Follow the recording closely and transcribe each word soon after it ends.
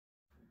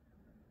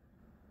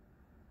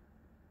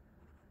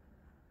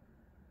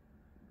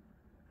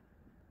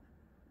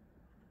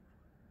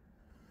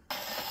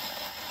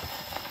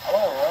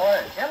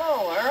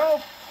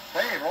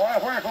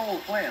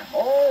Slim?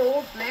 Oh,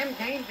 old Slim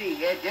can't be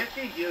here just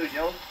as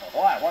usual.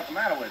 Well, why? What's the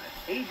matter with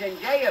it? He's in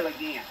jail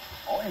again.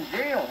 Oh, in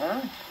jail, huh?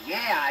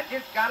 Yeah, I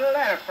just got a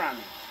letter from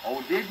him.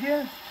 Oh, did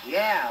you?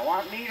 Yeah,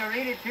 want me to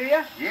read it to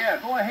you? Yeah,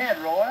 go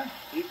ahead, Roy.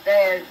 He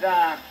says,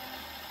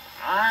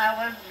 I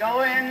was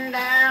going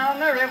down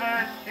the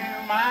river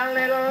to my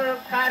little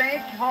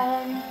cottage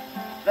home.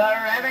 The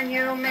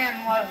revenue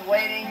men was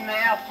waiting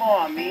there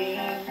for me.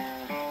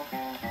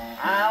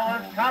 I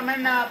was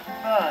coming up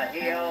the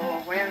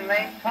hill when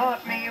they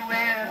caught me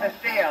with a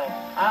still.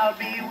 I'll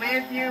be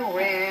with you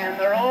when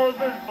the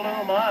roses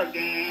bloom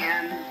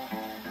again.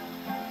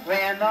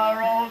 When the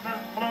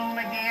roses bloom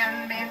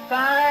again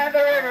beside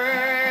the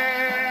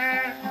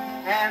river,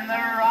 and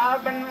the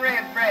robin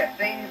redbreast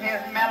sings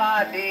his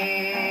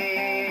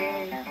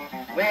melody.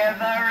 With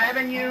the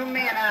revenue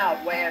men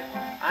out west,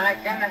 I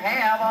can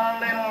have a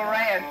little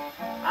rest.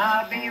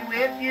 I'll be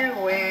with you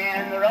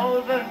when the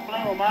roses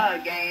bloom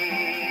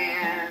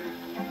again.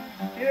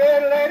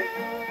 Yodelady,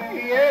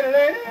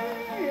 yodelady,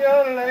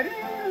 yodelady,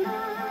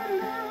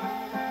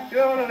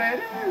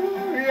 yodelady,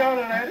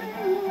 yodelady,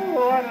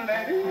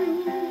 yodelady.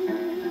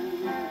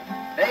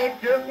 They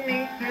took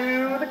me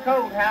to the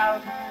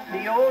courthouse.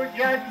 The old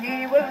judge,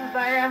 he was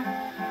there.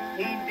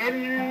 He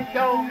didn't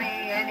show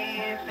me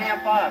any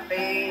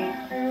sympathy.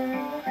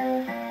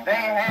 They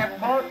have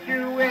caught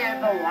you with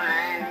the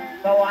wine,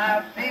 so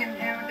I'll send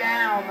you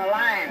down the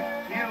line.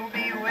 You'll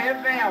be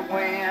with them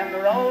when the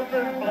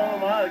roses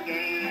bloom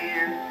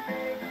again.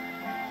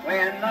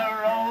 When the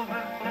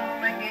roses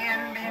bloom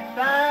again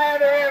beside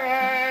the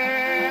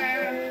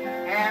river,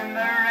 and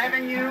the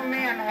revenue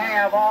men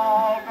have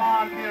all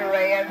gone to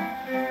rest,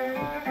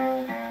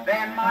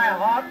 then my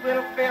heart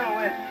will fill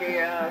with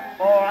cheer,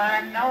 for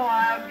I know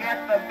I'll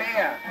get the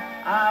beer.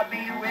 I'll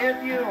be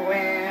with you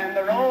when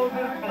the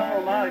roses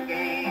bloom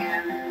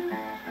again.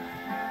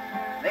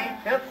 They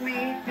took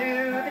me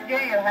to the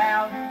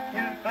jailhouse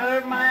to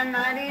serve my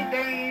 90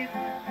 days,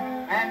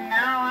 and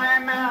now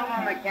I'm out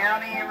on the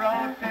county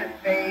road to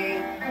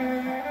stay.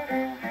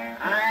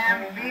 I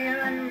am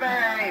feeling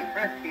very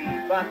frisky,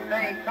 but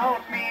they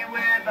caught me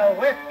with a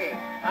whiskey.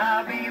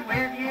 I'll be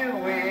with you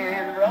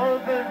when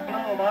roses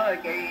bloom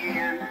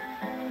again.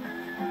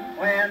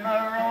 When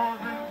the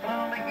roses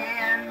bloom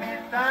again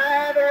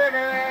beside the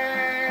river,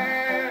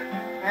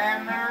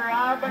 and the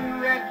robin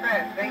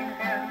redbreast sings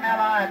his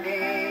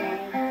melody.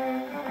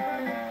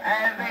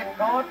 As they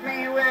caught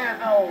me with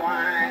the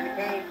wine,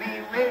 can't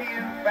be with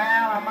you,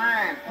 pal of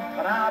mine,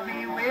 but I'll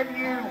be with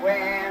you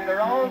when the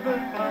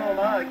roses bloom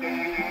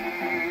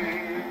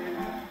again.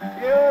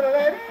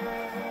 Yodelady,